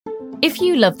If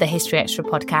you love the History Extra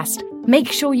podcast,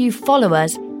 make sure you follow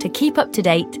us to keep up to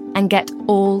date and get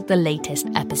all the latest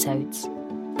episodes.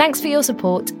 Thanks for your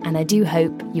support, and I do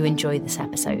hope you enjoy this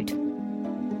episode.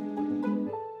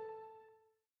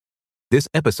 This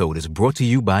episode is brought to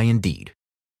you by Indeed.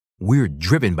 We're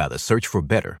driven by the search for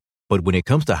better, but when it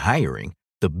comes to hiring,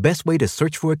 the best way to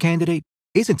search for a candidate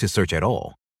isn't to search at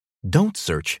all. Don't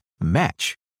search,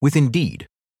 match with Indeed.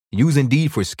 Use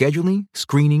Indeed for scheduling,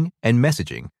 screening, and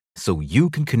messaging so you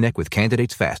can connect with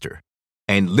candidates faster.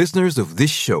 And listeners of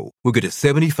this show will get a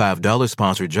 $75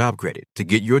 sponsored job credit to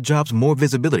get your jobs more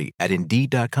visibility at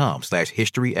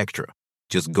Indeed.com/HistoryExtra.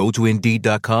 Just go to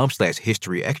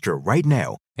Indeed.com/HistoryExtra right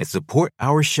now and support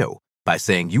our show by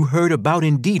saying you heard about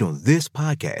Indeed on this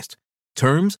podcast.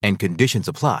 Terms and conditions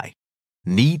apply.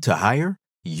 Need to hire?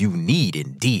 You need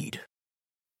Indeed.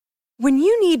 When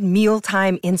you need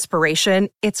mealtime inspiration,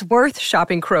 it's worth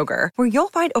shopping Kroger, where you'll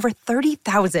find over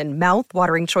 30,000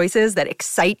 mouth-watering choices that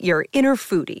excite your inner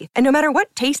foodie. And no matter what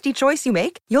tasty choice you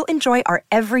make, you'll enjoy our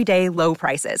everyday low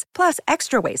prices, plus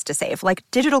extra ways to save, like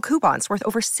digital coupons worth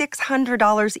over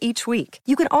 $600 each week.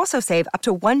 You can also save up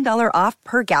to $1 off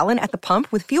per gallon at the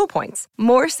pump with fuel points.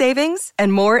 More savings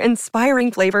and more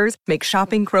inspiring flavors make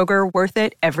shopping Kroger worth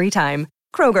it every time.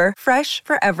 Kroger, fresh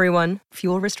for everyone.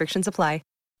 Fuel restrictions apply.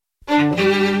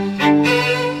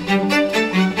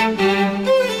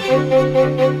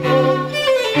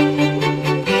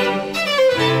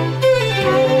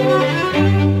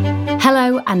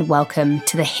 Hello and welcome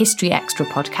to the History Extra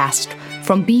podcast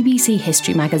from BBC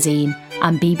History Magazine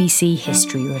and BBC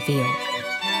History Revealed.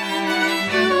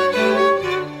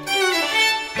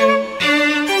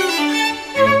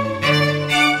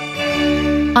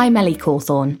 I'm Ellie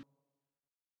Cawthorne.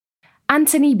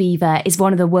 Antony Beevor is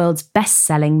one of the world's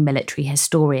best-selling military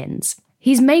historians.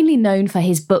 He's mainly known for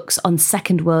his books on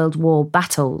Second World War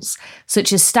battles,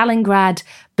 such as Stalingrad,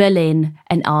 Berlin,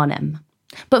 and Arnhem.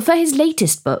 But for his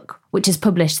latest book, which is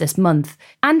published this month,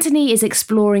 Antony is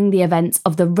exploring the events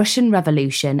of the Russian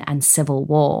Revolution and Civil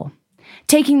War,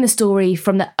 taking the story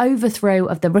from the overthrow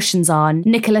of the Russian Tsar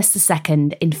Nicholas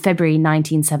II in February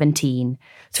 1917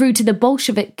 through to the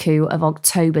Bolshevik coup of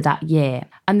October that year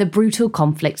and the brutal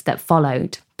conflict that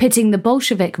followed, pitting the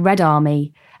Bolshevik Red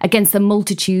Army against the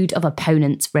multitude of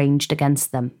opponents ranged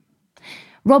against them.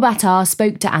 Rob Attar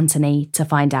spoke to Antony to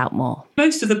find out more.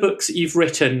 Most of the books that you've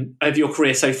written over your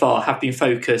career so far have been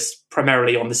focused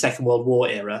primarily on the Second World War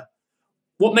era.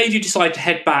 What made you decide to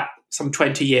head back some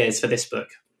 20 years for this book?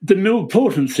 The more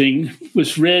important thing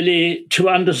was really to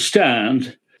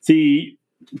understand the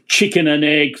chicken and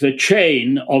egg, the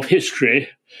chain of history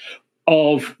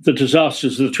of the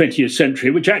disasters of the 20th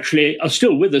century, which actually are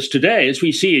still with us today, as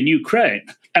we see in Ukraine.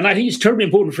 And I think it's terribly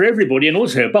important for everybody, and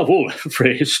also, above all, for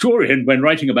a historian when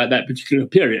writing about that particular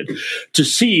period, to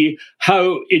see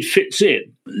how it fits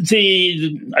in.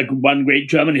 One great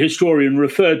German historian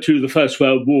referred to the First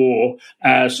World War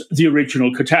as the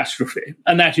original catastrophe.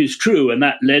 And that is true, and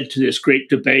that led to this great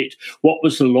debate. What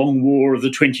was the long war of the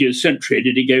 20th century?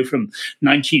 Did it go from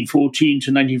 1914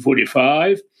 to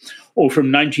 1945? Or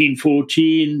from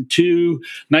 1914 to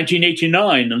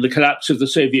 1989 and the collapse of the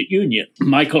Soviet Union?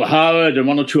 Michael Howard and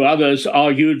one or two others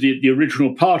argued that the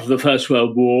original part of the First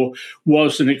World War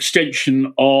was an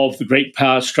extension of the great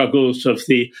power struggles of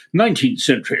the 19th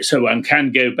century. So one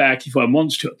can go back if one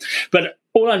wants to. But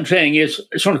all I'm saying is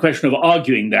it's not a question of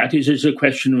arguing that. It is a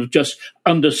question of just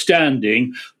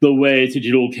understanding the way that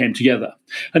it all came together.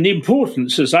 And the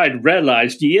importance, as I'd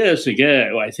realized years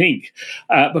ago, I think,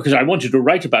 because I wanted to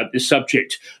write about this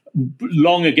subject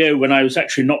long ago when I was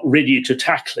actually not ready to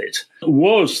tackle it,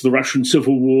 was the Russian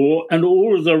Civil War and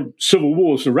all of the civil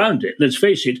wars around it. Let's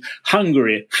face it,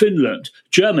 Hungary, Finland,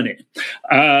 Germany.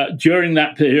 During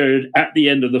that period, at the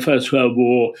end of the First World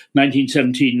War,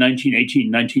 1917,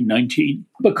 1918, 1919,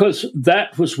 because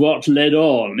that was what led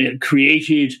on. It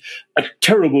created a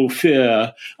terrible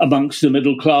fear amongst the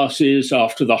middle classes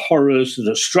after the horrors, the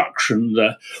destruction,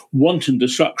 the wanton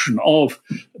destruction of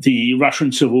the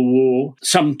Russian Civil War.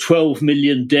 Some 12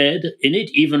 million dead in it,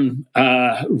 even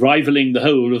rivaling the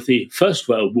whole of the First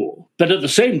World War. But at the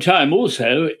same time,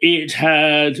 also, it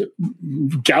had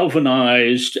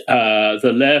galvanized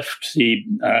the left, the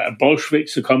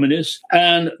Bolsheviks, the communists.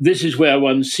 And this is where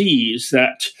one sees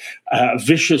that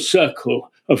vicious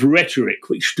circle of rhetoric,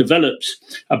 which develops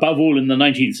above all in the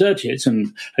 1930s.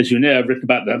 And as you know, I've written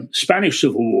about the Spanish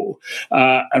Civil War.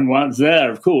 And once there,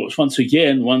 of course, once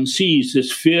again, one sees this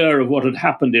fear of what had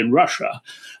happened in Russia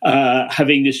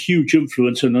having this huge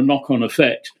influence and a knock-on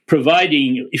effect,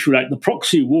 providing, if you like, the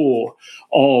proxy war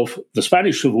of the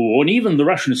Spanish Civil War, and even the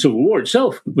Russian Civil War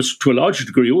itself was, to a large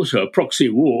degree, also a proxy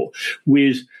war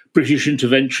with British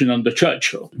intervention under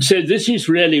Churchill. So this is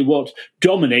really what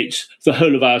dominates the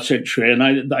whole of our century.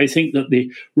 And I think that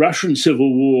the Russian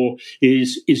Civil War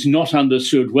is not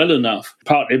understood well enough,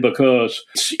 partly because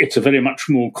it's a very much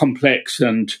more complex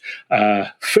and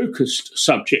focused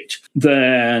subject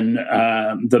than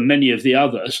many of the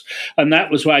others. And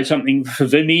that was why something, for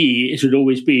me, it had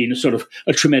always been a sort of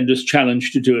a tremendous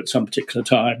challenge to do at some particular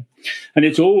time. And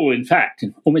it's all, in fact,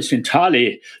 almost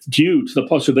entirely due to the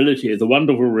possibility of the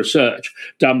wonderful research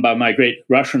done by my great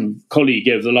Russian colleague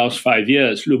over the last 5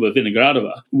 years, Luba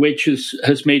Vinogradova, which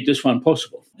has made this one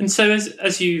possible. And so,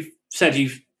 as you've said,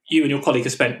 you and your colleague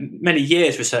have spent many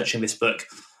years researching this book.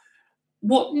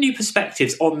 What new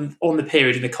perspectives on the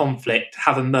period in the conflict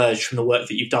have emerged from the work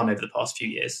that you've done over the past few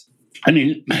years? I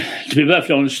mean, to be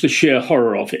perfectly honest, the sheer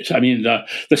horror of it. I mean,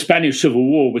 the Spanish Civil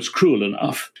War was cruel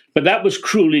enough, but that was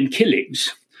cruel in killings.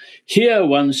 Here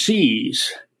one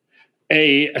sees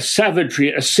a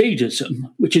savagery, a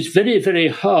sadism, which is very, very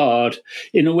hard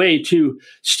in a way to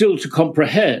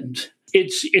comprehend.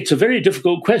 It's a very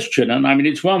difficult question, and I mean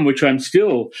it's one which I'm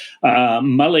still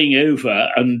mulling over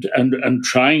and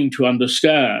trying to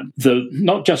understand.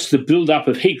 Not just the build-up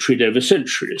of hatred over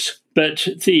centuries, but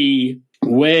the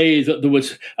way that there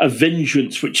was a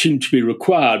vengeance which seemed to be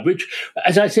required, which,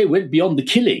 as I say, went beyond the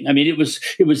killing. I mean, it was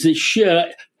this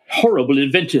sheer horrible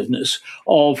inventiveness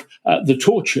of the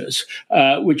tortures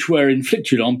which were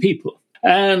inflicted on people.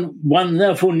 And one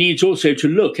therefore needs also to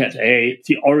look at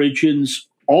the origins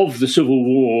of the Civil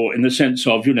War in the sense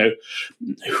of,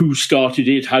 who started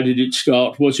it, how did it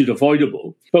start, was it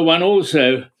avoidable? But one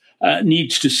also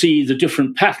needs to see the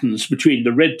different patterns between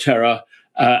the Red Terror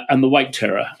and the White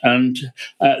Terror. And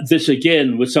this,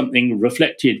 again, was something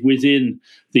reflected within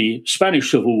the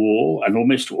Spanish Civil War, and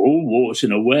almost all wars,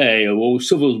 in a way, or all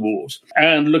civil wars,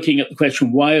 and looking at the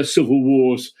question, why are civil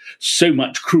wars so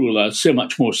much crueler, so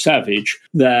much more savage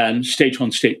than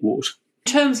state-on-state wars?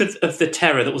 In terms of the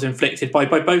terror that was inflicted by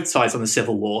both sides on the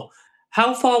Civil War,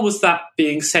 how far was that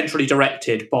being centrally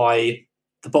directed by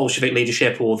the Bolshevik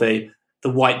leadership or the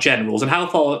white generals, and how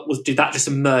far did that just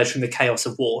emerge from the chaos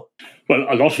of war? Well,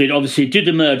 a lot of it obviously did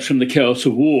emerge from the chaos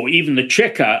of war. Even the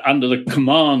Cheka, under the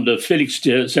command of Felix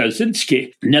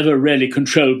Dzerzhinsky, never really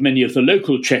controlled many of the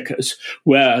local Chekas,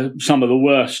 where some of the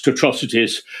worst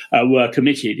atrocities were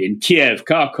committed, in Kiev,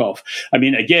 Kharkov. I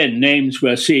mean, again, names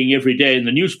we're seeing every day in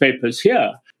the newspapers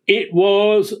here. It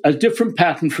was a different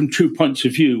pattern from 2 points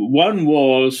of view. One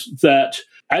was that,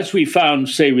 as we found,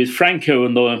 say, with Franco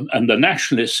and the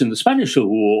nationalists in the Spanish Civil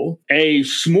War, a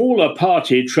smaller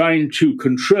party trying to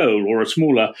control, or a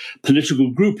smaller political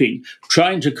grouping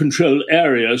trying to control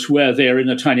areas where they're in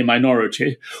a tiny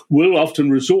minority, will often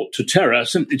resort to terror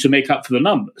simply to make up for the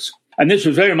numbers. And this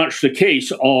was very much the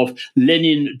case of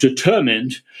Lenin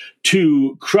determined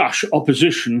to crush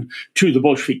opposition to the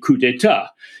Bolshevik coup d'etat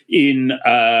in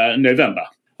November.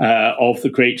 Of the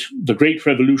great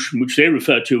revolution, which they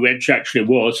referred to, which actually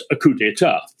was a coup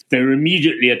d'etat. They were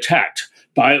immediately attacked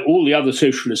by all the other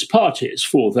socialist parties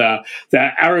for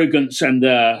their arrogance and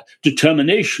their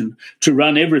determination to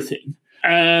run everything.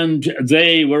 And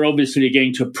they were obviously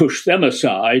going to push them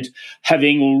aside,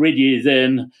 having already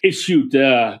then issued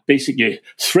their basically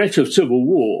threat of civil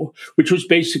war, which was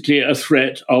basically a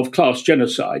threat of class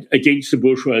genocide against the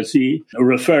bourgeoisie,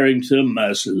 referring to them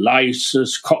as lice,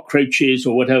 as cockroaches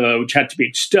or whatever, which had to be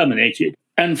exterminated.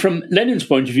 And from Lenin's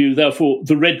point of view, therefore,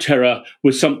 the Red Terror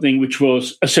was something which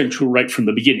was essential right from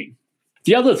the beginning.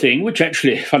 The other thing, which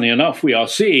actually, funny enough, we are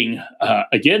seeing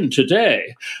again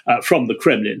today from the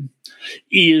Kremlin,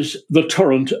 is the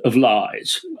torrent of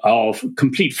lies, of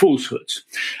complete falsehoods.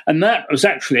 And that was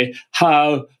actually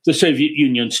how the Soviet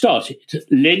Union started.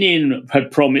 Lenin had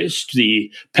promised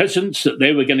the peasants that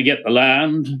they were going to get the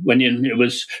land when it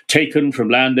was taken from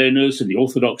landowners in the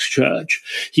Orthodox Church.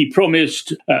 He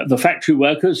promised the factory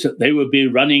workers that they would be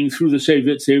running through the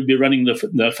Soviets, they would be running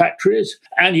the factories.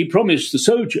 And he promised the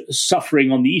soldiers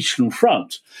suffering on the Eastern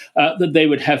Front that they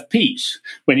would have peace,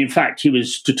 when in fact he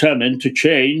was determined to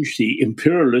change the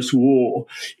imperialist war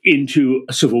into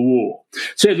a civil war.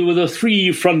 So there were the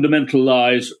three fundamental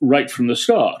lies right from the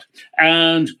start.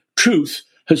 And truth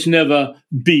has never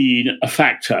been a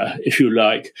factor, if you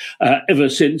like, ever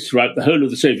since, throughout the whole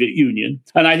of the Soviet Union.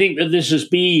 And I think that this has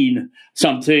been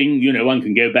something, one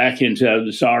can go back into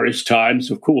the Tsarist times.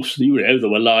 Of course, there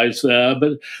were lies there,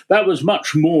 but that was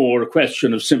much more a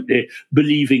question of simply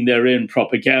believing their own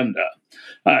propaganda.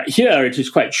 Here it is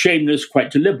quite shameless,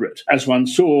 quite deliberate, as one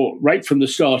saw right from the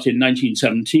start in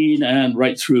 1917 and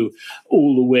right through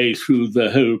all the way through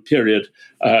the whole period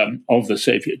of the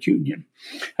Soviet Union.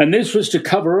 And this was to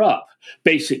cover up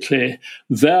basically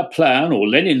their plan, or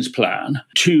Lenin's plan,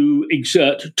 to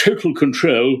exert total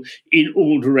control in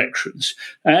all directions.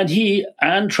 And he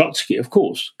and Trotsky, of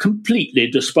course, completely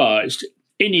despised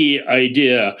any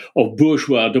idea of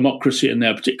bourgeois democracy in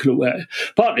their particular way,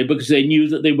 partly because they knew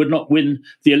that they would not win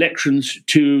the elections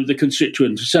to the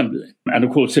Constituent Assembly. And of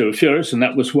course, they were furious, and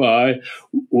that was why,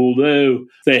 although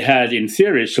they had in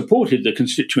theory supported the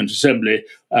Constituent Assembly,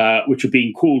 which had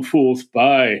been called forth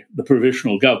by the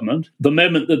provisional government, the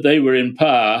moment that they were in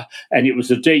power, and it was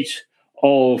the date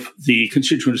of the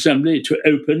Constituent Assembly to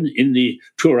open in the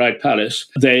Tauride Palace,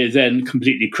 they then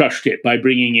completely crushed it by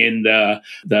bringing in the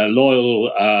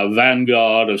loyal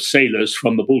vanguard of sailors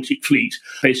from the Baltic Fleet,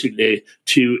 basically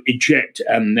to eject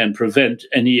and then prevent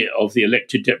any of the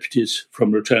elected deputies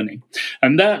from returning.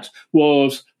 And that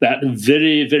was that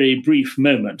very, very brief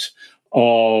moment,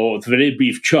 or the very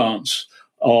brief chance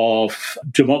of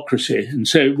democracy. And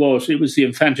so it was the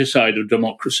infanticide of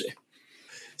democracy.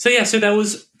 So there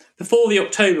was, before the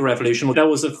October Revolution, there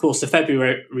was, of course, the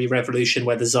February Revolution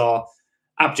where the Tsar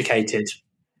abdicated.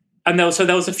 And there was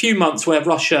a few months where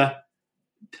Russia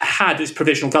had its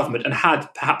provisional government and had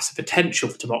perhaps the potential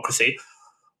for democracy.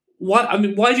 Why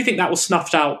do you think that was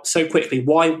snuffed out so quickly?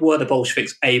 Why were the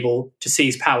Bolsheviks able to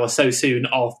seize power so soon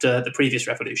after the previous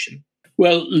revolution?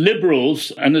 Well,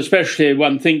 liberals, and especially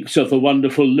one thinks of the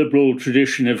wonderful liberal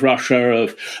tradition of Russia,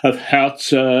 of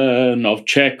Herzen, of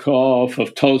Chekhov,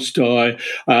 of Tolstoy,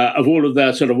 of all of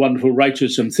their sort of wonderful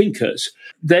writers and thinkers.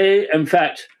 They, in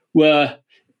fact, were,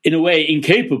 in a way,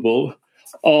 incapable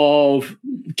of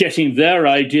getting their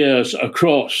ideas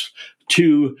across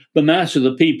to the mass of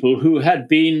the people who had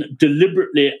been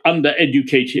deliberately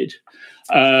undereducated,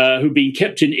 who'd been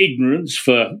kept in ignorance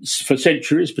for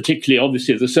centuries, particularly,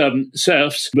 obviously, the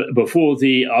serfs, before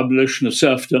the abolition of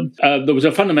serfdom. There was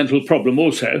a fundamental problem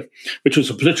also, which was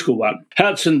a political one.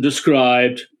 Herzen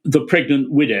described the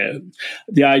pregnant widow,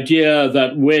 the idea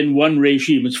that when one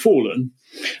regime has fallen,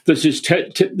 there's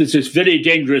this very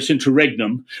dangerous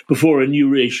interregnum before a new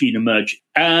regime emerged.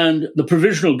 And the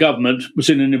provisional government was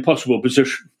in an impossible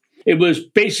position. It was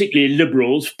basically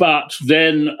liberals, but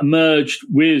then merged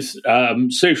with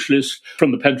socialists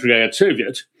from the Petrograd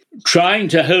Soviet, trying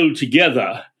to hold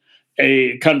together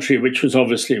a country which was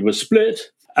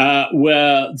split,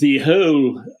 where the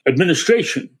whole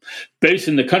administration, both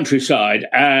in the countryside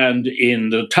and in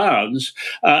the towns,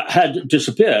 had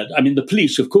disappeared. I mean, the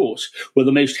police, of course, were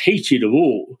the most hated of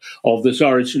all of the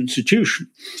Tsarist institution,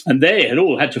 and they had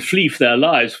all had to flee for their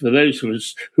lives for those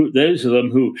of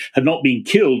them who had not been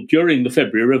killed during the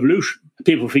February Revolution.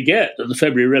 People forget that the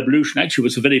February Revolution actually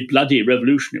was a very bloody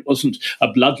revolution. It wasn't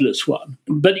a bloodless one.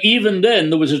 But even then,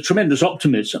 there was a tremendous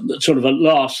optimism that sort of at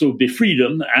last there would be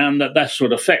freedom, and that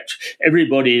would affect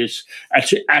everybody's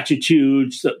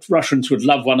attitudes, that Russians would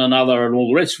love one another and all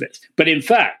the rest of it. But in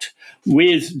fact,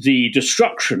 with the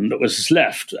destruction that was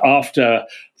left after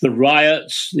the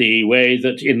riots, the way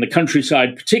that in the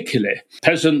countryside particularly,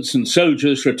 peasants and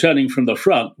soldiers returning from the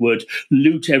front would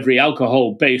loot every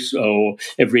alcohol base or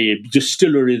every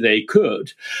distillery they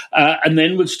could, and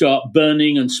then would start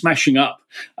burning and smashing up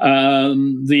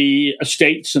the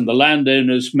estates and the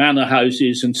landowners' manor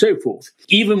houses and so forth.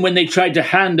 Even when they tried to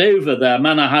hand over their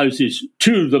manor houses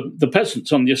to the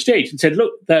peasants on the estate and said,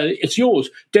 look, it's yours,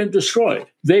 don't destroy it,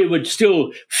 they would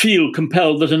still feel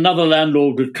compelled that another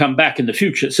landlord would come back in the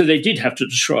future. So they did have to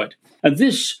destroy it. And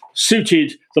this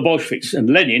suited the Bolsheviks and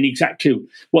Lenin exactly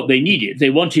what they needed.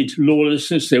 They wanted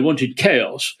lawlessness, they wanted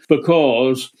chaos,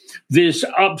 because this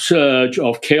upsurge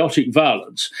of chaotic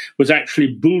violence was actually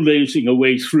bulldozing a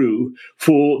way through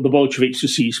for the Bolsheviks to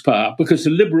seize power, because the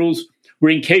liberals were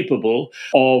incapable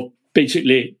of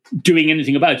basically doing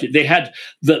anything about it. They had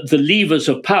the levers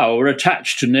of power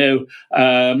attached to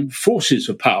no forces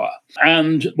of power.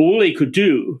 And all they could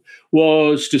do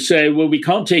was to say, well, we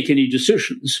can't take any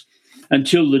decisions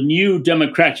until the new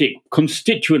democratic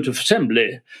Constituent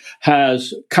Assembly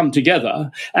has come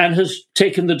together and has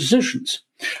taken the decisions.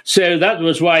 So that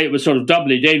was why it was sort of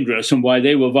doubly dangerous and why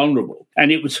they were vulnerable.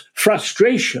 And it was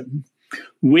frustration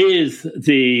with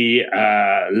the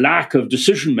lack of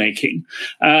decision-making,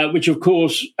 which, of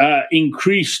course,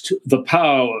 increased the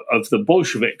power of the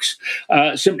Bolsheviks,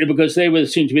 simply because they were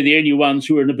seen to be the only ones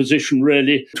who were in a position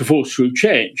really to force through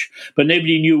change. But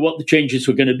nobody knew what the changes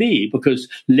were going to be, because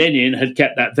Lenin had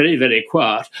kept that very, very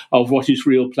quiet of what his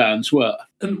real plans were.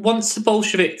 And once the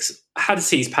Bolsheviks had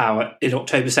seized power in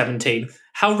October 17,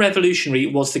 how revolutionary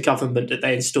was the government that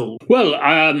they installed? Well,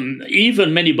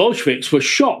 even many Bolsheviks were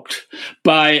shocked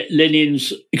by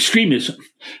Lenin's extremism.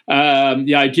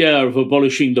 the idea of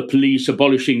abolishing the police,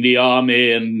 abolishing the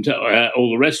army, and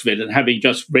all the rest of it, and having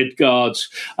just Red Guards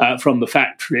from the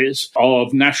factories,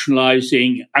 of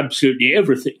nationalising absolutely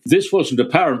everything. This wasn't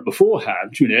apparent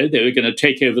beforehand. They were going to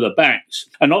take over the banks.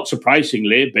 And not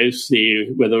surprisingly,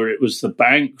 whether it was the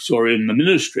banks or in the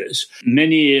ministries,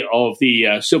 many of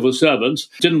the civil servants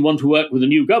didn't want to work with the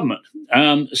new government.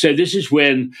 So this is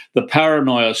when the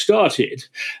paranoia started.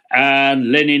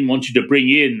 And Lenin wanted to bring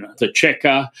in the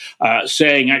Cheka,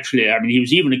 saying, he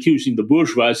was even accusing the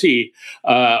bourgeoisie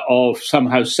of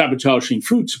somehow sabotaging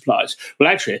food supplies. Well,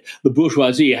 actually, the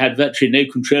bourgeoisie had virtually no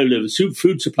control over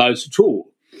food supplies at all.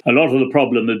 A lot of the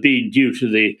problem had been due to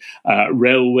the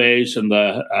railways and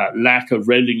the lack of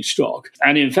rolling stock.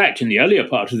 And in fact, in the earlier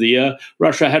part of the year,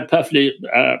 Russia had perfectly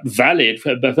valid,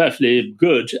 perfectly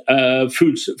good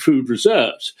food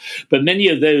reserves. But many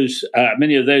of those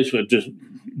were just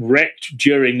wrecked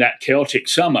during that chaotic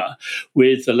summer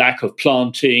with the lack of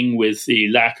planting, with the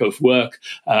lack of work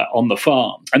on the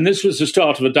farm. And this was the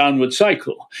start of a downward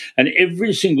cycle. And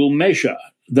every single measure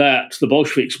that the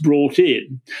Bolsheviks brought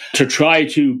in to try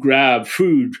to grab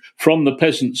food from the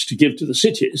peasants to give to the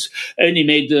cities only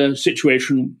made the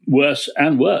situation worse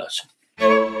and worse.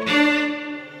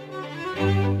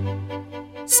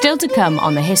 Still to come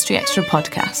on the History Extra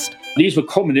podcast. These were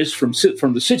communists from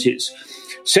the cities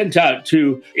sent out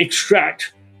to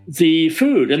extract the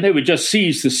food, and they would just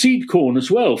seize the seed corn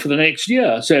as well for the next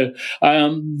year. So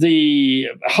the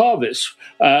harvests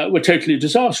were totally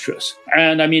disastrous.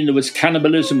 And there was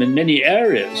cannibalism in many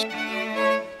areas.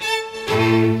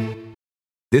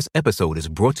 This episode is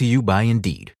brought to you by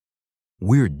Indeed.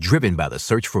 We're driven by the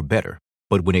search for better,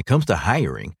 but when it comes to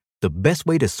hiring, the best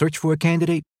way to search for a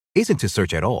candidate isn't to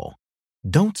search at all.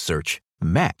 Don't search,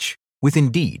 match with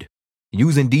Indeed.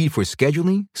 Use Indeed for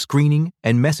scheduling, screening,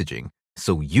 and messaging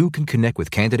so you can connect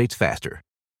with candidates faster.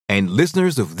 And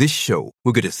listeners of this show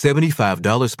will get a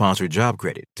 $75 sponsored job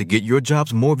credit to get your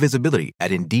jobs more visibility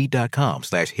at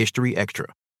Indeed.com/HistoryExtra.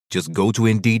 Just go to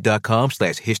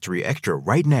Indeed.com/HistoryExtra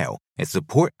right now and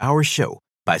support our show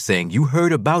by saying you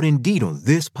heard about Indeed on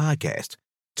this podcast.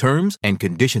 Terms and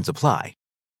conditions apply.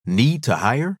 Need to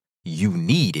hire? You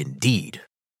need Indeed.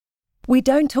 We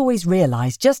don't always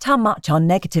realise just how much our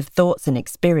negative thoughts and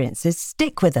experiences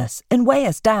stick with us and weigh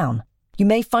us down. You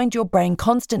may find your brain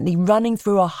constantly running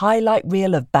through a highlight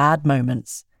reel of bad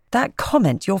moments. That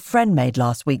comment your friend made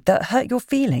last week that hurt your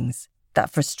feelings. That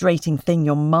frustrating thing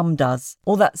your mum does.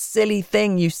 Or that silly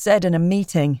thing you said in a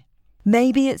meeting.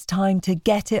 Maybe it's time to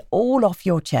get it all off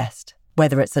your chest.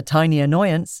 Whether it's a tiny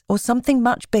annoyance or something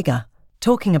much bigger,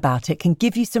 talking about it can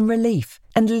give you some relief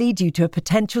and lead you to a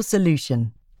potential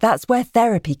solution. That's where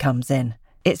therapy comes in.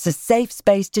 It's a safe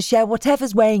space to share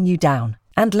whatever's weighing you down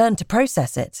and learn to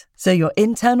process it, so your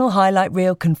internal highlight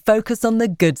reel can focus on the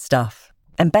good stuff.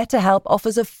 And BetterHelp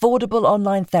offers affordable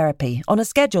online therapy on a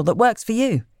schedule that works for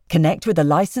you. Connect with a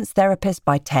licensed therapist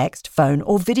by text, phone,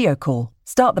 or video call.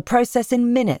 Start the process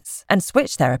in minutes and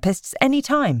switch therapists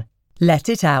anytime. Let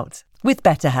it out with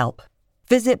BetterHelp.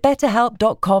 Visit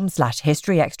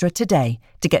betterhelp.com/historyextra today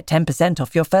to get 10%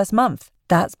 off your first month.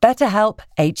 That's BetterHelp,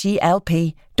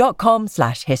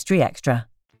 HELP.com/historyextra.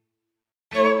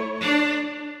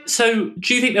 So,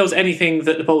 do you think there was anything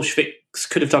that the Bolsheviks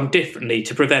could have done differently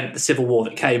to prevent the civil war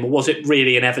that came, or was it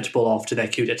really inevitable after their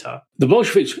coup d'etat? The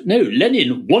Bolsheviks, no,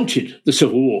 Lenin wanted the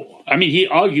civil war. He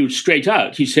argued straight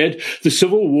out. He said the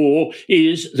civil war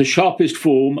is the sharpest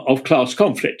form of class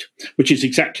conflict, which is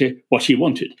exactly what he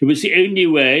wanted. It was the only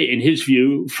way, in his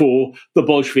view, for the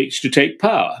Bolsheviks to take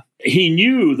power. He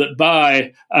knew that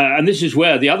and this is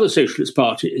where the other socialist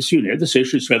parties, the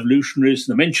socialist revolutionaries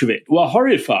and the Menshevik, were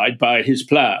horrified by his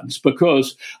plans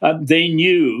because they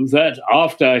knew that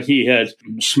after he had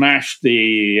smashed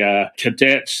the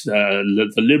cadets,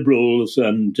 the liberals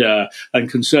and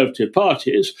conservative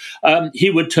parties, he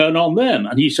would turn on them,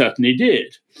 and he certainly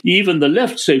did. Even the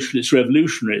left socialist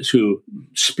revolutionaries who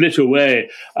split away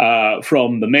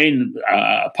from the main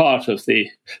part of the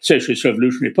Socialist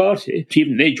Revolutionary Party,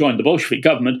 even they joined the Bolshevik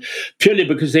government purely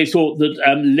because they thought that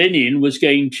Lenin was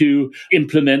going to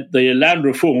implement the land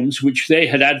reforms which they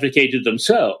had advocated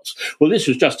themselves. Well, this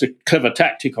was just a clever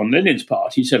tactic on Lenin's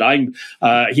part. He said,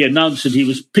 he announced that he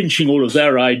was pinching all of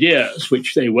their ideas,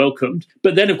 which they welcomed,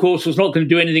 but then, of course, was not going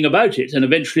to do anything about it. And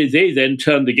eventually they then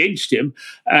turned against him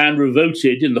and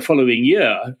revolted in the following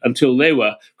year until they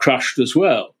were crushed as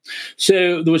well.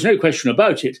 So there was no question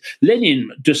about it.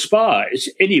 Lenin despised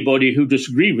anybody who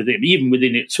disagreed with him, even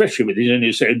within it, especially within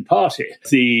his own party.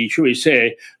 The, shall we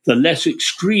say, the less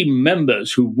extreme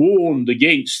members who warned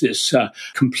against this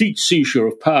complete seizure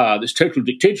of power, this total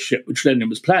dictatorship which Lenin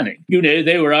was planning,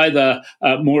 they were either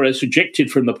more or less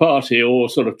ejected from the party or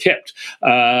sort of kept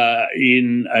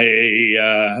in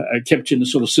a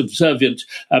sort of subservient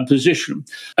position.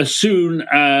 As soon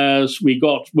as we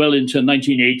got well into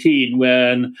 1918,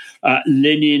 when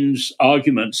Lenin's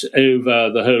arguments over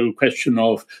the whole question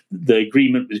of the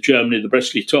agreement with Germany, the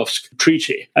Brest-Litovsk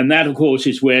Treaty, and that, of course,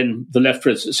 is when the left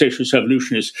socialist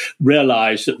revolutionists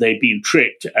realized that they'd been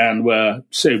tricked and were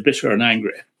so bitter and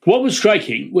angry. What was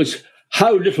striking was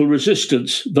how little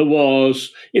resistance there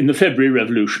was in the February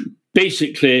Revolution.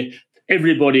 Basically,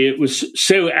 everybody was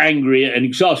so angry and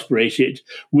exasperated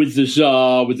with the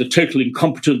Tsar, with the total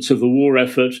incompetence of the war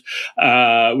effort,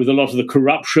 with a lot of the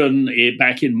corruption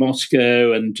back in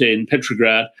Moscow and in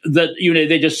Petrograd, that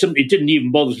they just simply didn't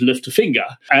even bother to lift a finger,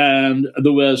 and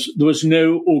there was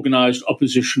no organized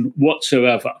opposition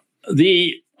whatsoever.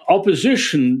 The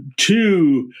opposition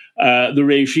to the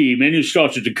regime only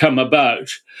started to come about.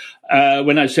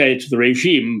 When I say to the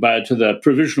regime, but to the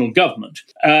provisional government,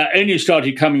 only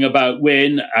started coming about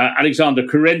when Alexander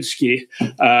Kerensky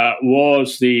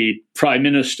was the prime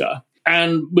minister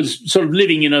and was sort of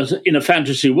living in a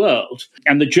fantasy world.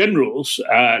 And the generals,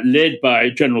 led by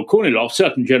General Kornilov,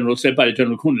 certain generals led by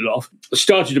General Kornilov,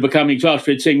 started to become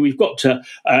exasperated, saying we've got to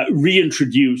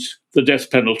reintroduce the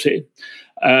death penalty,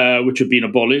 which had been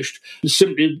abolished,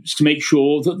 simply to make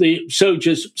sure that the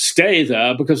soldiers stay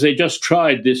there, because they just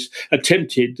tried this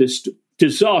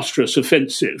disastrous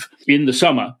offensive in the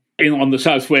summer on the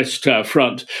southwest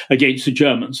front against the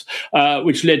Germans,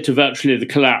 which led to virtually the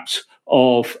collapse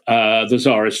of the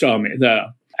Tsarist army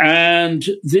there. And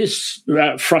this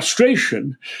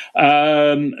frustration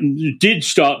did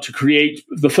start to create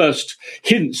the first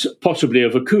hints, possibly,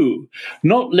 of a coup,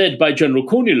 not led by General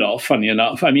Kornilov, funny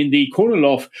enough. I mean, the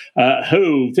Kornilov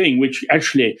whole thing, which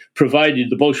actually provided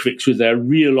the Bolsheviks with their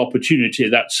real opportunity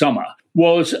that summer,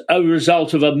 was a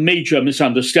result of a major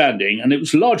misunderstanding, and it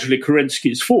was largely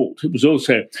Kerensky's fault. It was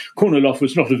also, Kornilov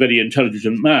was not a very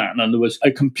intelligent man, and there was a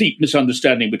complete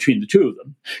misunderstanding between the two of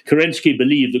them. Kerensky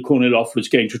believed that Kornilov was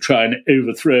going to try and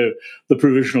overthrow the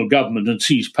provisional government and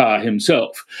seize power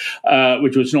himself,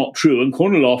 which was not true. And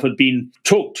Kornilov had been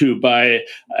talked to by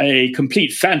a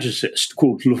complete fantasist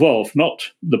called Lvov,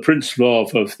 not the Prince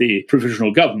Lvov of the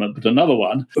provisional government, but another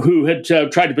one, who had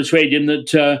tried to persuade him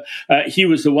that he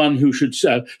was the one who should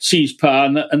seize power,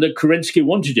 and that Kerensky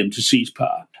wanted him to seize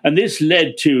power. And this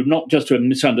led to not just to a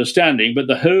misunderstanding, but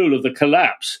the whole of the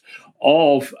collapse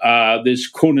of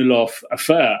this Kornilov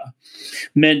affair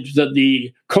meant that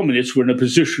the communists were in a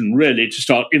position really to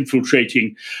start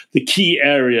infiltrating the key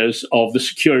areas of the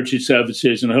security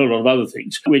services and a whole lot of other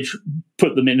things, which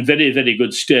put them in very, very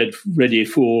good stead, ready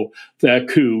for their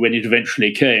coup when it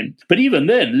eventually came. But even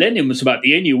then, Lenin was about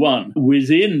the only one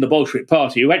within the Bolshevik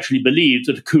Party who actually believed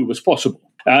that a coup was possible.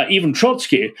 Even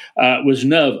Trotsky was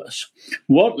nervous.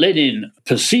 What Lenin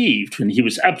perceived, and he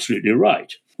was absolutely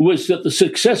right, was that the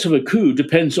success of a coup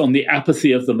depends on the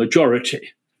apathy of the majority,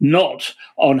 not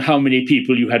on how many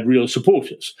people you had real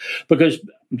supporters. Because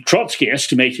Trotsky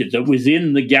estimated that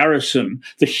within the garrison,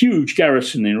 the huge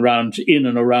garrison in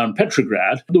and around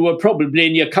Petrograd, there were probably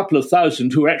only a couple of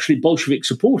thousand who were actually Bolshevik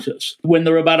supporters, when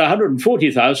there were about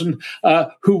 140,000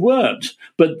 who weren't.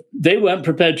 But they weren't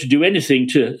prepared to do anything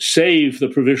to save the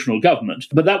provisional government.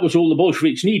 But that was all the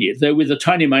Bolsheviks needed. Though with a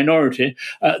tiny minority,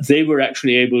 they were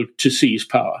actually able to seize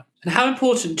power. And how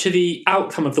important to the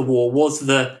outcome of the war was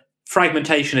the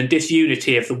fragmentation and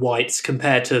disunity of the whites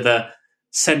compared to the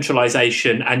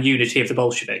centralization and unity of the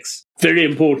Bolsheviks? Very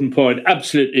important point,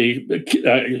 absolutely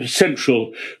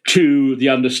central to the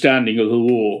understanding of the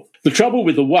war. The trouble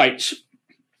with the whites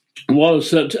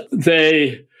was that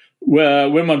they were,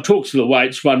 when one talks to the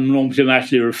whites, one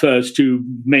automatically refers to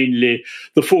mainly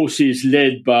the forces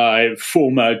led by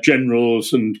former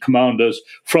generals and commanders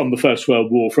from the First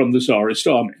World War, from the Tsarist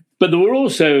army. But there were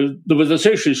the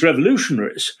socialist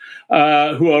revolutionaries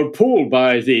who are appalled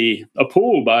by the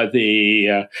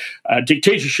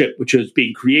dictatorship which has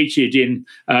been created in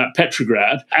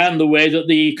Petrograd and the way that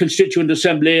the Constituent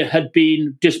Assembly had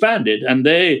been disbanded. And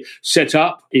they set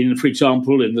up, for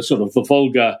example, in the sort of the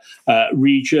Volga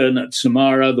region at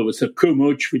Samara, there was the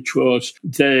Komuch, which was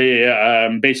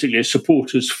basically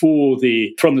supporters from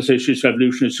the socialist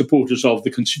revolutionary supporters of the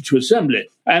Constituent Assembly.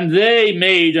 And they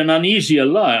made an uneasy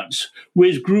alliance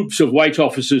with groups of white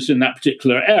officers in that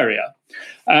particular area.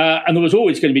 And there was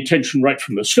always going to be tension right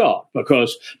from the start,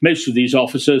 because most of these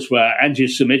officers were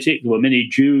anti-Semitic. There were many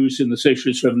Jews in the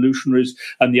Socialist Revolutionaries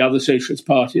and the other socialist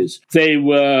parties. They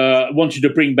wanted to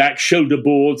bring back shoulder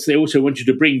boards. They also wanted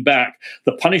to bring back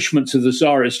the punishments of the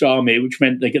Tsarist army, which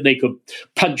meant they could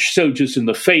punch soldiers in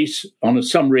the face on a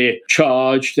summary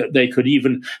charge, that they could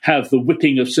even have the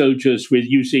whipping of soldiers with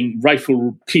using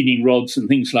rifle cleaning rods and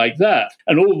things like that,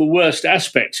 and all the worst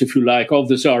aspects, if you like, of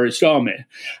the Tsarist army.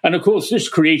 And of course, this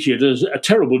created a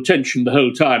terrible tension the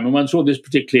whole time. And one saw this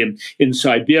particularly in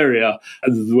Siberia,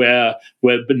 where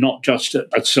but not just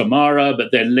at Samara,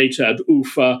 but then later at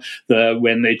Ufa,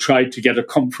 when they tried to get a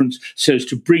conference so as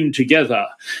to bring together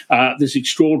this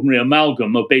extraordinary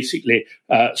amalgam of basically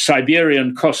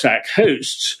Siberian Cossack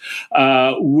hosts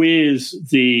with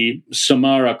the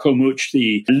Samara Komuch,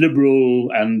 the liberal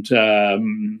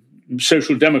and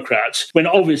Social Democrats, when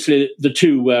obviously the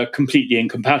two were completely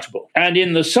incompatible. And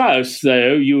in the south,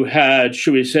 though, you had,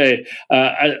 shall we say,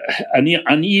 an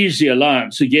uneasy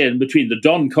alliance again between the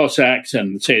Don Cossacks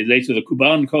and, say, later the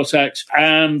Kuban Cossacks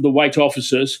and the white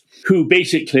officers, who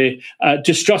basically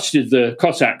distrusted the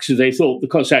Cossacks. They thought the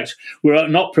Cossacks were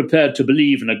not prepared to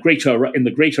believe in the greater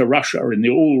Russia, in the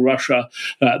all Russia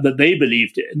that they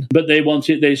believed in, but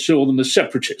they saw them as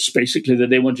separatists, basically, that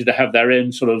they wanted to have their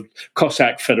own sort of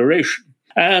Cossack federation.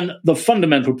 And the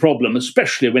fundamental problem,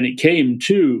 especially when it came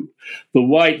to the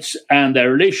whites and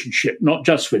their relationship, not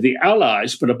just with the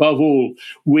Allies, but above all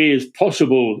with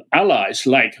possible allies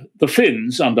like the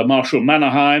Finns under Marshal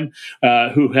Mannerheim,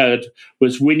 who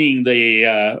was winning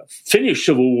the Finnish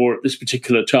Civil War at this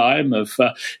particular time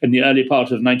in the early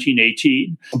part of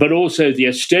 1918, but also the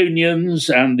Estonians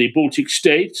and the Baltic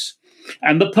states,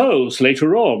 and the Poles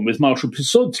later on with Marshal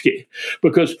Piłsudski,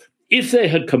 because if they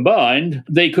had combined,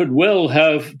 they could well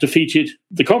have defeated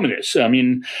the communists. I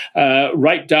mean,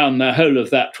 right down the whole of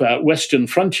that western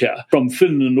frontier, from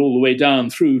Finland all the way down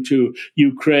through to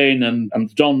Ukraine and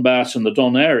Donbass and the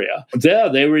Don area. There,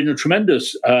 they were in a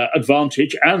tremendous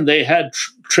advantage, and they had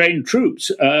trained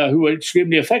troops who were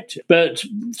extremely effective. But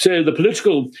so the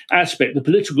political aspect, the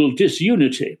political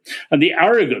disunity, and the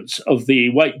arrogance of the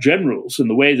white generals and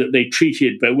the way that they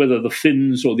treated whether the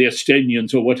Finns or the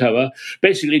Estonians or whatever,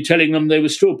 basically telling them they were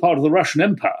still part of the Russian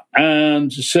Empire.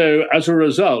 And so as a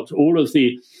result, all of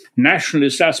the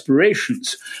nationalist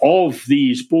aspirations of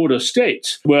these border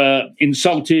states were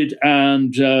insulted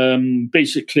and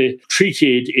basically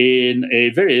treated in a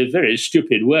very, very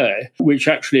stupid way, which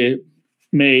actually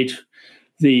made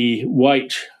the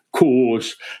white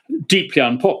cause deeply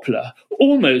unpopular,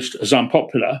 almost as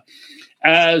unpopular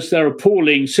as their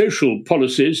appalling social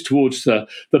policies towards the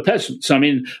peasants. I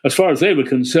mean, as far as they were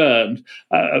concerned,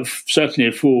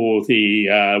 certainly for the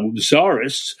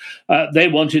Tsarists, they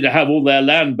wanted to have all their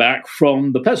land back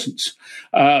from the peasants,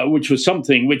 which was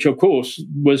something which, of course,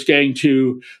 was going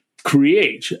to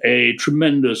create a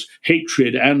tremendous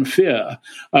hatred and fear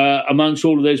amongst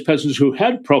all of those peasants who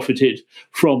had profited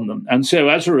from them. And so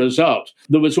as a result,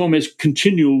 there was almost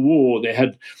continual war. They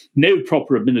had no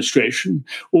proper administration.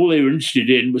 All they were interested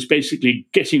in was basically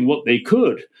getting what they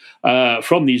could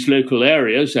from these local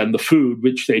areas, and the food,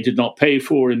 which they did not pay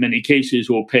for in many cases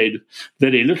or paid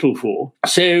very little for.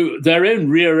 So their own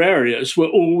rear areas were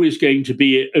always going to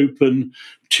be open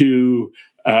to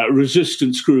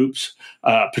resistance groups,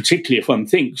 particularly if one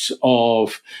thinks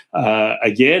of,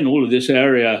 again, all of this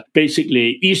area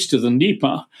basically east of the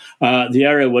Dnieper, the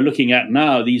area we're looking at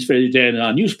now, these very days in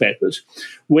our newspapers,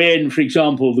 when, for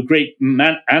example, the great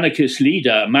anarchist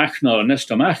leader,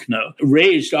 Nestor Makhno,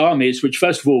 raised armies which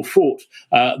first of all fought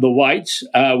the whites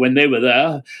when they were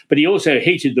there, but he also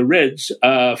hated the Reds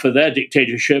for their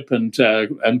dictatorship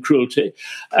and cruelty.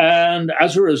 And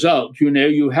as a result,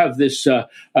 you have this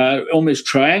almost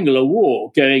triangular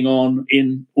war going on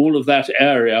in all of that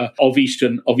area of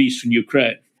eastern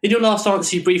Ukraine. In your last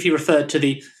answer, you briefly referred to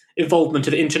the involvement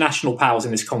of international powers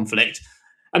in this conflict.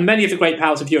 And many of the great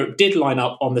powers of Europe did line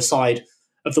up on the side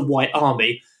of the White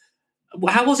Army.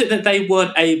 How was it that they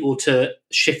weren't able to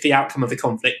shift the outcome of the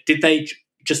conflict?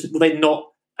 Were they not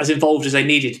as involved as they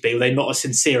needed to be? Were they not as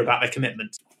sincere about their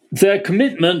commitment? Their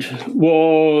commitment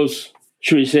was,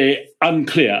 shall we say,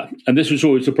 unclear. And this was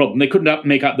always the problem. They couldn't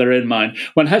make up their own mind.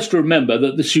 One has to remember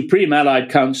that the Supreme Allied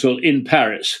Council in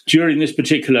Paris, during this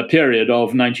particular period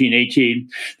of 1918,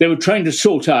 they were trying to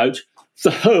sort out the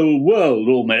whole world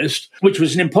almost, which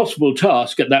was an impossible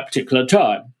task at that particular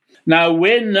time. Now,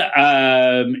 when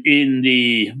in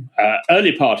the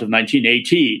early part of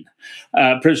 1918,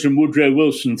 President Woodrow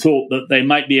Wilson thought that they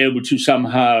might be able to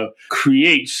somehow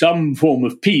create some form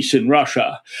of peace in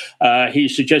Russia, he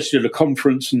suggested a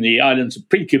conference in the islands of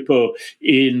Principe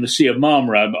in the Sea of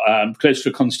Marmara, close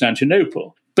to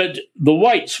Constantinople. But the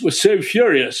whites were so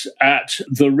furious at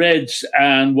the Reds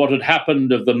and what had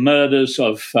happened of the murders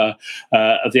of the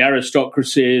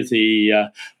aristocracy,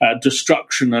 the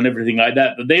destruction and everything like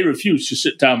that they refused to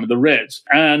sit down with the Reds.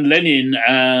 And Lenin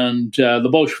and the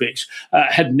Bolsheviks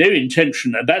had no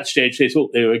intention, at that stage they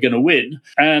thought they were going to win,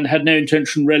 and had no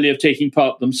intention really of taking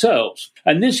part themselves.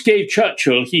 And this gave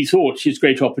Churchill, he thought, his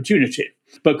great opportunity,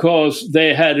 because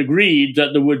they had agreed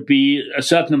that there would be a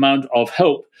certain amount of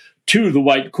help to the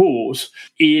white cause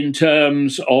in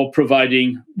terms of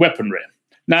providing weaponry.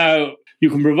 Now, you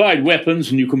can provide weapons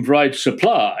and you can provide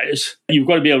supplies. You've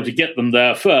got to be able to get them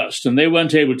there first. And they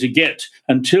weren't able to get,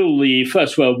 until the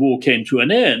First World War came to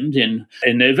an end in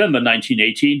November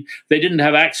 1918, they didn't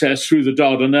have access through the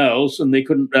Dardanelles, and they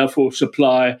couldn't therefore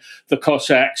supply the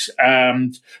Cossacks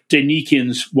and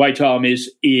Denikin's white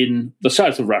armies in the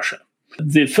south of Russia.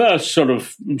 The first sort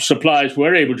of supplies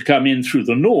were able to come in through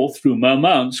the north, through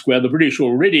Murmansk, where the British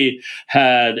already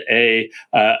had a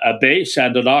base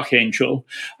and an Archangel,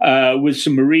 with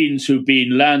some Marines who'd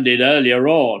been landed earlier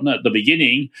on at the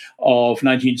beginning of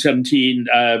 1917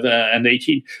 and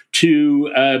 18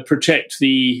 to protect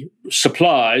the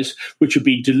supplies which had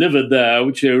been delivered there,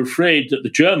 which they were afraid that the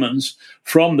Germans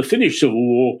from the Finnish Civil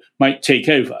War might take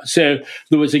over. So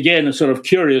there was again a sort of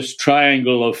curious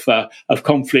triangle of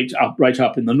conflict right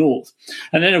up in the north.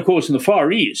 And then, of course, in the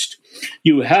Far East,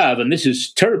 you have, and this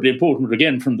is terribly important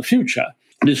again from the future,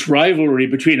 this rivalry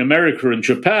between America and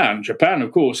Japan. Japan,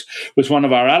 of course, was one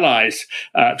of our allies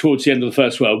towards the end of the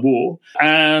First World War.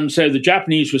 And so the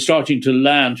Japanese were starting to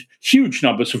land huge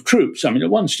numbers of troops. I mean, at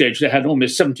one stage, they had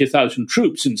almost 70,000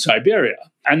 troops in Siberia.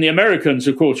 And the Americans,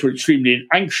 of course, were extremely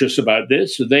anxious about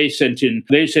this. So they sent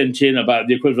in about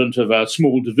the equivalent of a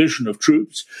small division of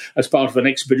troops as part of an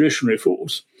expeditionary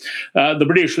force. The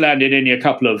British landed only a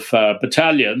couple of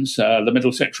battalions, the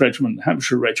Middlesex Regiment, the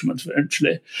Hampshire Regiment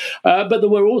eventually. But there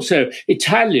were also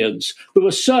Italians, there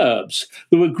were Serbs,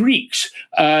 there were Greeks,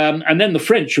 and then the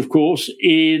French, of course,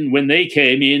 when they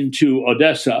came into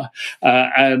Odessa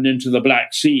and into the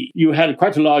Black Sea. You had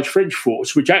quite a large French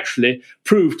force, which actually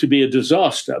proved to be a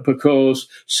disaster, because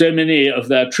so many of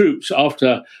their troops,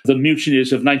 after the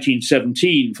mutinies of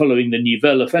 1917 following the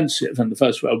Nivelle offensive and the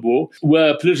First World War,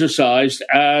 were politicized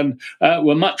and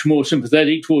were much more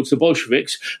sympathetic towards the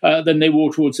Bolsheviks than they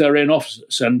were towards their own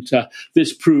officers. And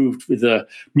this proved, with the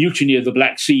mutiny of the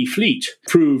Black Sea Fleet,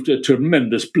 proved a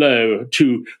tremendous blow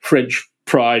to French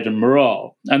pride and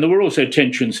morale. And there were also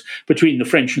tensions between the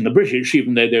French and the British,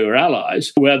 even though they were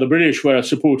allies, where the British were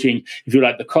supporting, if you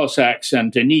like, the Cossacks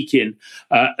and Denikin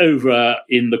over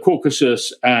in the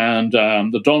Caucasus and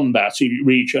the Donbass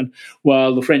region,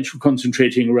 while the French were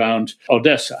concentrating around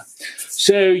Odessa.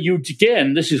 So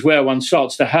this is where one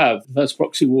starts to have the first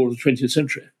proxy war of the 20th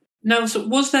century. Now, so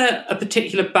was there a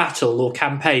particular battle or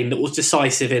campaign that was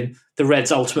decisive in the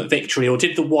Reds' ultimate victory, or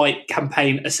did the White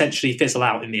campaign essentially fizzle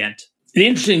out in the end? The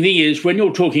interesting thing is, when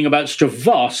you're talking about such a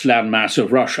vast landmass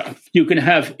of Russia, you can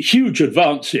have huge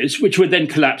advances which would then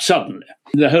collapse suddenly.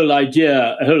 The whole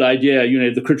idea,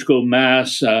 the critical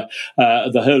mass, the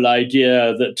whole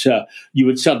idea that you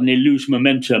would suddenly lose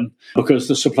momentum because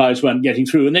the supplies weren't getting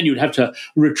through, and then you'd have to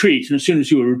retreat. And as soon as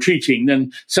you were retreating,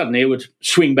 then suddenly it would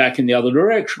swing back in the other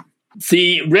direction.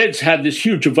 The Reds had this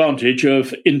huge advantage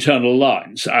of internal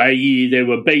lines, i.e. they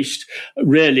were based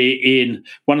really in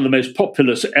one of the most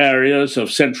populous areas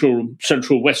of central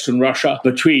Western Russia,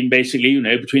 between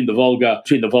the Volga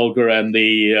and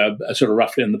the sort of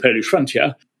roughly on the Polish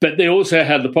frontier. But they also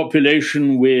had the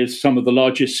population with some of the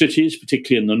largest cities,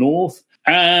 particularly in the north,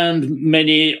 and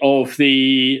many of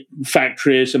the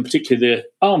factories, and particularly the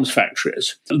arms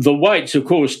factories. The Whites, of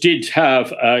course, did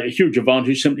have a huge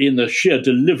advantage simply in the sheer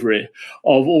delivery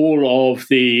of all of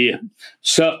the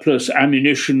surplus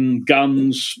ammunition,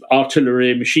 guns,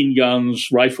 artillery, machine guns,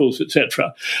 rifles,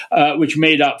 etc., which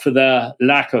made up for their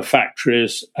lack of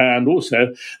factories and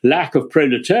also lack of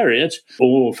proletariat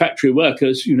or factory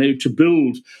workers, to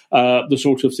build the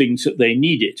sort of things that they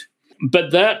needed.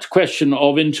 But that question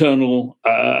of internal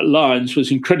lines was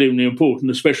incredibly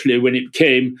important, especially when it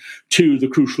came to the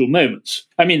crucial moments.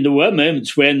 I mean, there were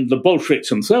moments when the Bolsheviks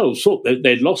themselves thought that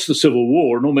they'd lost the Civil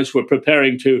War and almost were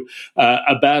preparing to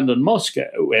abandon Moscow.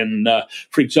 When,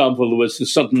 for example, there was the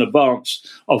sudden advance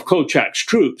of Kolchak's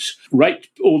troops right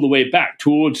all the way back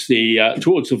towards the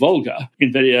Volga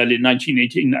in very early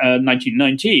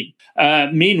 1919.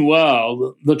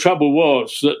 Meanwhile, the trouble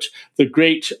was that the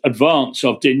great advance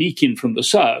of Denikin from the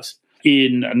south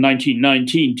in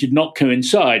 1919 did not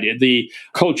coincide. The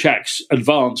Kolchak's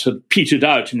advance had petered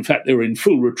out. In fact, they were in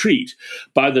full retreat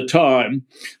by the time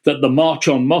that the March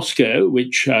on Moscow,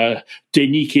 which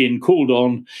Denikin called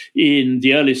on in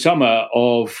the early summer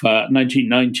of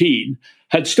 1919,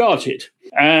 had started.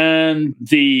 And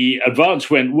the advance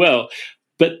went well.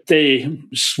 But they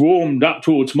swarmed up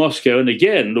towards Moscow, and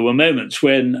again, there were moments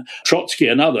when Trotsky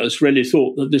and others really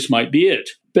thought that this might be it.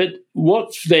 But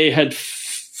what they had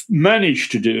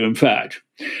managed to do, in fact,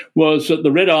 was that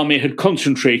the Red Army had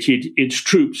concentrated its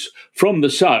troops from the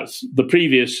south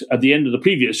at the end of the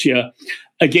previous year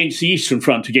against the Eastern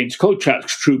Front, against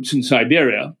Kolchak's troops in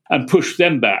Siberia, and pushed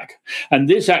them back. And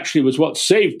this actually was what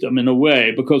saved them in a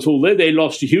way, because although they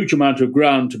lost a huge amount of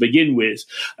ground to begin with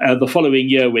the following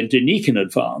year when Denikin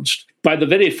advanced, by the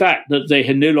very fact that they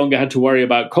had no longer had to worry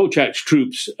about Kolchak's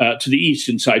troops to the east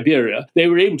in Siberia, they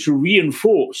were able to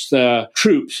reinforce their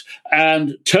troops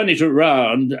and turn it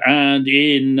around. And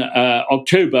in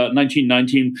October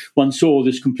 1919, one saw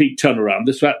this complete turnaround.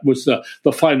 That was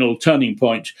the final turning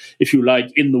point, if you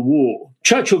like, in the war.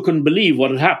 Churchill couldn't believe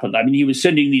what had happened. I mean, he was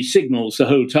sending these signals the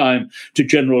whole time to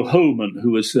General Holman,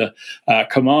 who was the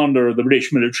commander of the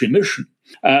British military mission,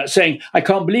 saying, I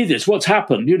can't believe this. What's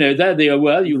happened? You know, there they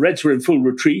were. You Reds were in full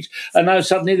retreat. And now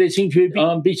suddenly they seem to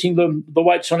be beating the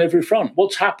Whites on every front.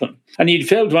 What's happened? And he'd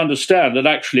failed to understand that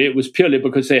actually it was purely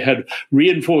because they had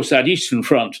reinforced that Eastern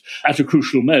Front at a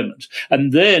crucial moment.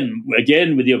 And then,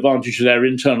 again, with the advantage of their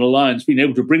internal lines, being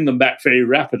able to bring them back very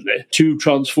rapidly to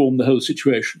transform the whole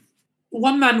situation.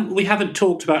 One man we haven't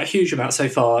talked about a huge amount so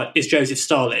far is Joseph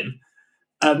Stalin.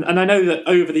 And I know that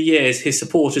over the years, his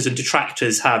supporters and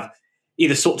detractors have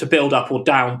either sought to build up or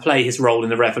downplay his role in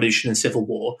the revolution and civil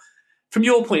war. From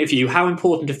your point of view, how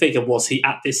important a figure was he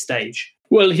at this stage?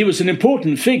 Well, he was an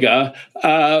important figure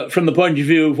from the point of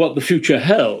view of what the future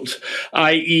held,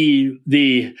 i.e.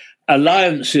 the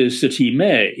alliances that he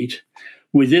made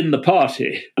within the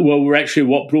party were actually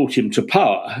what brought him to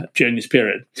power during this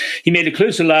period. He made a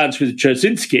close alliance with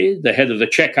Dzerzhinsky, the head of the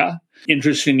Cheka.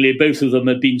 Interestingly, both of them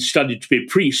had been studied to be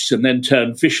priests and then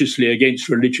turned viciously against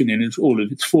religion in all of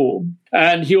its form.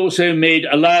 And he also made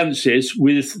alliances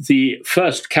with the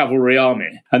 1st Cavalry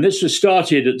Army. And this was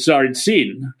started at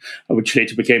Tsaritsyn, which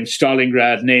later became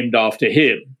Stalingrad, named after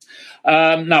him.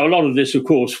 Now, a lot of this, of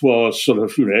course, was sort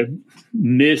of,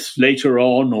 myth later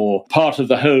on, or part of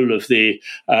the whole of the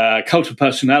cult of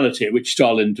personality which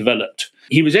Stalin developed.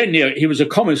 He was a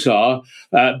commissar,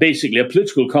 basically a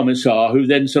political commissar, who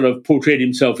then sort of portrayed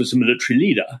himself as a military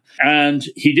leader. And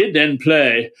he did then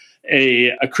play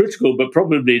a critical but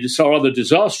probably rather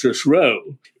disastrous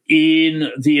role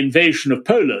in the invasion of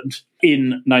Poland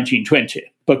in 1920,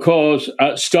 because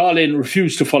Stalin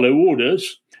refused to follow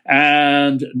orders.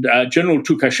 And General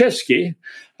Tukhachevsky,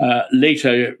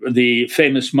 later the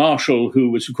famous marshal who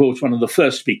was, of course, one of the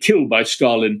first to be killed by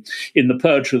Stalin in the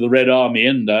purge of the Red Army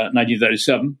in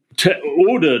 1937,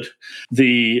 ordered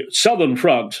the Southern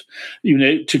Front,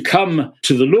 to come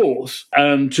to the north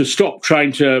and to stop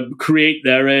trying to create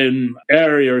their own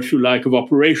area, if you like, of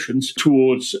operations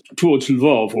towards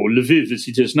Lvov, or Lviv as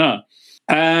it is now.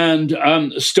 And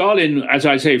Stalin, as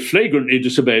I say, flagrantly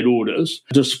disobeyed orders,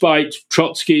 despite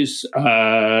Trotsky's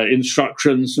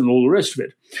instructions and all the rest of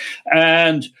it.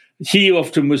 And he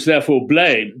often was therefore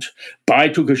blamed by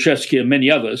Tukhachevsky and many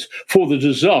others for the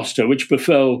disaster which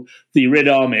befell the Red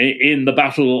Army in the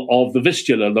Battle of the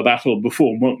Vistula, the battle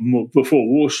before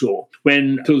Warsaw,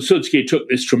 when Pilsudski took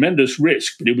this tremendous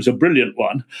risk, but it was a brilliant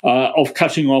one, of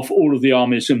cutting off all of the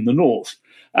armies in the north.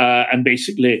 And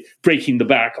basically breaking the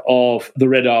back of the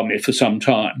Red Army for some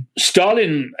time.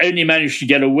 Stalin only managed to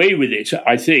get away with it,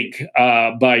 I think,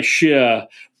 by sheer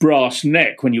brass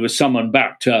neck when he was summoned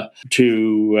back to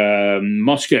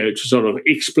Moscow to sort of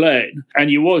explain. And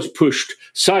he was pushed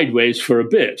sideways for a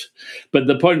bit. But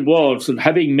the point was that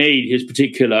having made his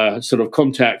particular sort of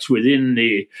contacts within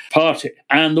the party,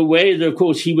 and the way that, of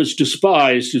course, he was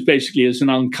despised as basically as an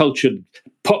uncultured,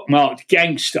 pockmarked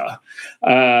gangster,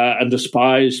 and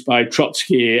despised by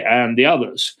Trotsky and the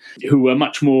others, who were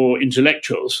much more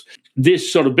intellectuals.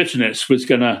 This sort of bitterness was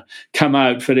going to come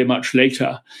out very much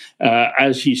later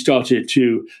as he started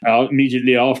to,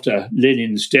 immediately after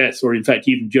Lenin's death, or in fact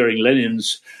even during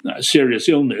Lenin's serious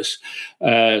illness,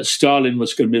 Stalin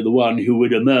was going to be the one who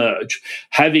would emerge,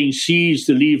 having seized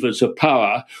the levers of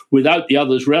power without the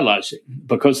others realizing,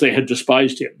 because they had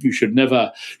despised him. You should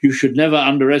never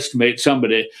underestimate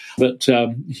somebody, but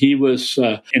he was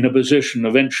in a position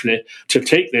eventually to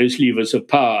take those levers of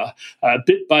power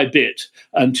bit by bit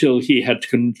until he had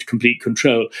complete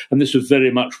control. And this was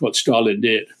very much what Stalin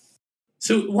did.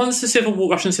 So once the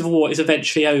Russian Civil War is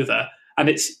eventually over, and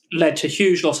it's led to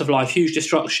huge loss of life, huge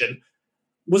destruction,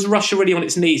 was Russia really on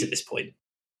its knees at this point?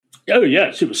 Oh,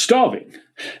 yes, it was starving.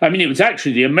 I mean, it was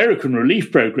actually the American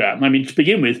relief program. I mean, to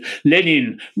begin with,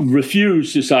 Lenin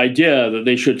refused this idea that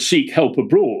they should seek help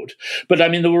abroad. But, I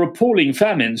mean, there were appalling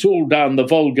famines all down the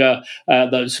Volga,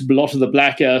 there's a lot of the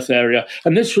Black Earth area.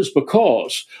 And this was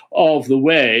because of the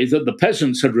way that the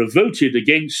peasants had revolted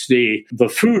against the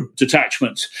food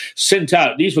detachments sent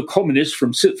out. These were communists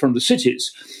from the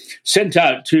cities, sent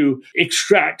out to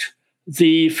extract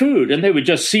the food, and they would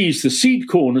just seize the seed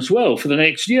corn as well for the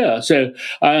next year. So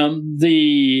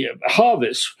the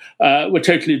harvests were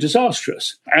totally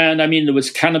disastrous. And I mean, there was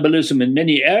cannibalism in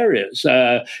many areas,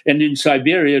 and in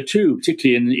Siberia too,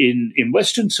 particularly in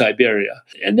Western Siberia.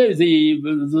 And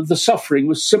the suffering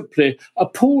was simply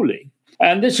appalling.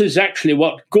 And this is actually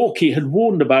what Gorky had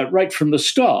warned about right from the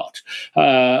start,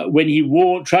 when he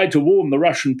tried to warn the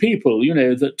Russian people,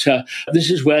 that this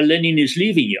is where Lenin is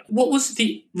leaving you. What was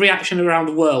the reaction around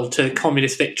the world to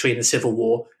communist victory in the Civil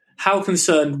War? How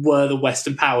concerned were the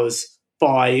Western powers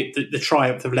by the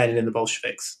triumph of Lenin and the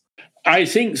Bolsheviks? I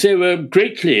think they were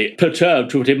greatly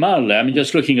perturbed to mildly. I mean,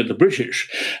 just looking at the British,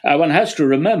 one has to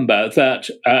remember that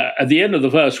at the end of the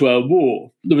First World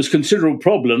War, there was considerable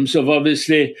problems of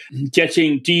obviously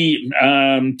getting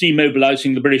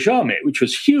demobilizing the British Army, which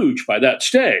was huge by that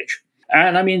stage.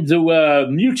 And I mean, there were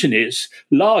mutinies,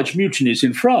 large mutinies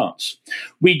in France.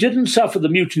 We didn't suffer the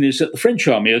mutinies that the French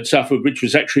army had suffered, which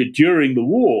was actually during the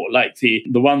war, like the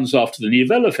ones after the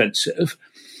Nivelle offensive.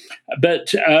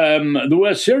 But there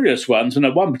were serious ones, and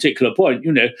at one particular point,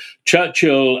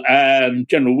 Churchill and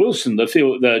General Wilson,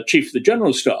 the chief of the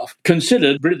General Staff,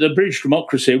 considered the British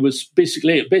democracy was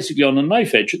basically on a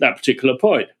knife edge at that particular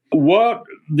point. What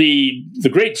the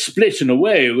great split in a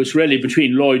way was really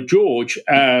between Lloyd George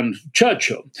and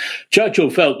Churchill. Churchill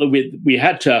felt that we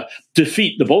had to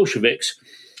defeat the Bolsheviks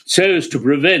so as to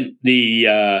prevent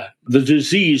the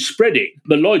disease spreading.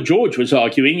 But Lloyd George was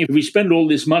arguing, if we spend all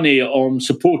this money on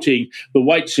supporting the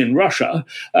whites in Russia,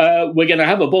 we're going to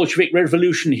have a Bolshevik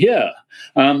revolution here.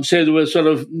 So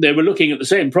they were looking at the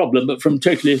same problem, but from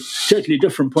totally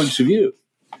different points of view.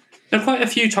 Now, quite a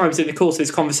few times in the course of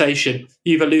this conversation,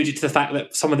 you've alluded to the fact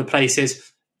that some of the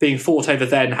places being fought over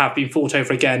then have been fought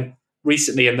over again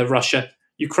recently in the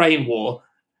Russia-Ukraine war.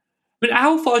 But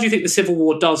how far do you think the Civil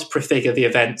War does prefigure the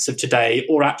events of today,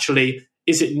 or actually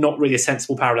is it not really a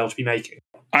sensible parallel to be making?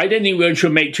 I don't think we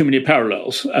should make too many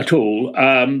parallels at all.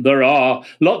 There are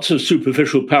lots of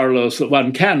superficial parallels that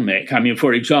one can make. I mean,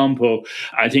 for example,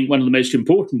 I think one of the most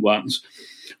important ones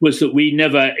was that we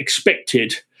never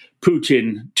expected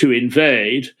Putin to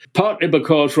invade, partly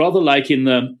because, rather like in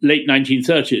the late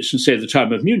 1930s and say the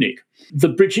time of Munich, the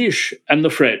British and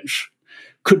the French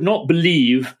could not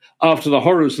believe, after the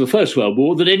horrors of the First World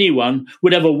War, that anyone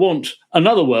would ever want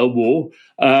another World War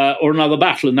or another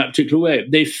battle in that particular way.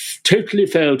 They totally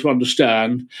failed to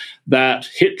understand that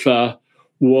Hitler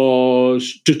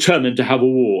was determined to have a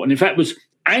war, and in fact was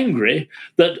angry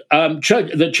that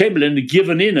that Chamberlain had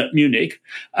given in at Munich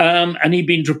and he'd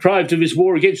been deprived of his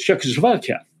war against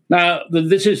Czechoslovakia. Now,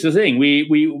 this is the thing.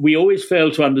 We always fail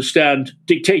to understand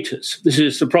dictators. This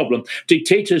is the problem.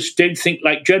 Dictators don't think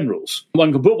like generals.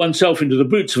 One can put oneself into the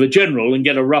boots of a general and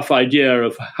get a rough idea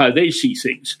of how they see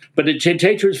things. But a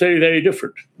dictator is very, very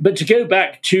different. But to go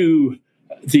back to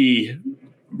the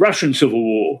Russian Civil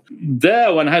War,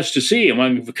 there one has to see, and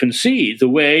one can see the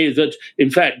way that, in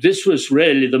fact, this was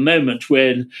really the moment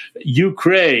when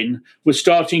Ukraine was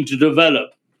starting to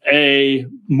develop a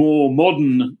more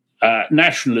modern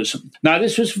nationalism. Now,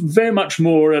 this was very much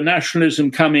more a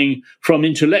nationalism coming from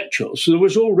intellectuals. So there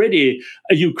was already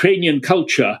a Ukrainian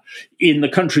culture in the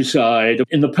countryside,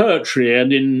 in the poetry,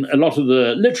 and in a lot of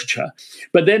the literature.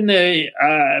 But then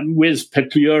with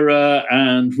Petliura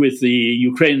and with the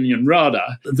Ukrainian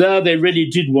Rada, there they really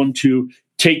did want to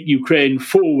take Ukraine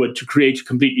forward to create a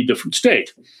completely different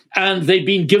state. And they've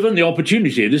been given the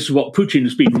opportunity. This is what Putin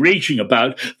has been raging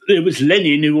about. It was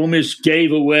Lenin who almost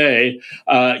gave away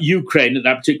Ukraine at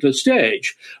that particular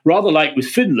stage. Rather like with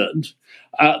Finland,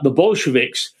 the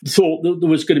Bolsheviks thought that there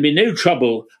was going to be no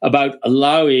trouble about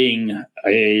allowing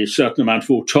a certain amount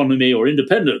of autonomy or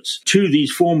independence to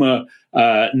these former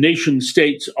nation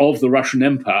states of the Russian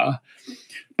Empire,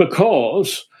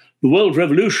 because the World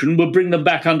Revolution would bring them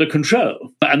back under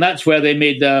control. And that's where they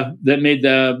made their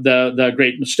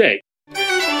great mistake.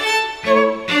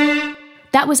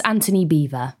 That was Antony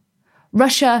Beevor.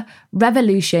 Russia,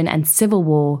 Revolution and Civil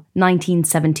War,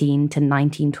 1917 to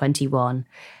 1921,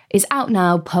 is out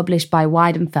now, published by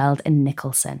Weidenfeld and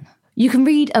Nicholson. You can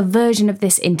read a version of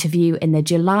this interview in the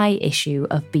July issue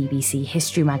of BBC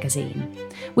History magazine,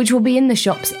 which will be in the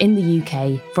shops in the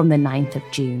UK from the 9th of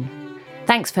June.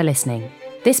 Thanks for listening.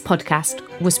 This podcast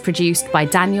was produced by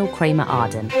Daniel Kramer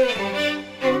Arden.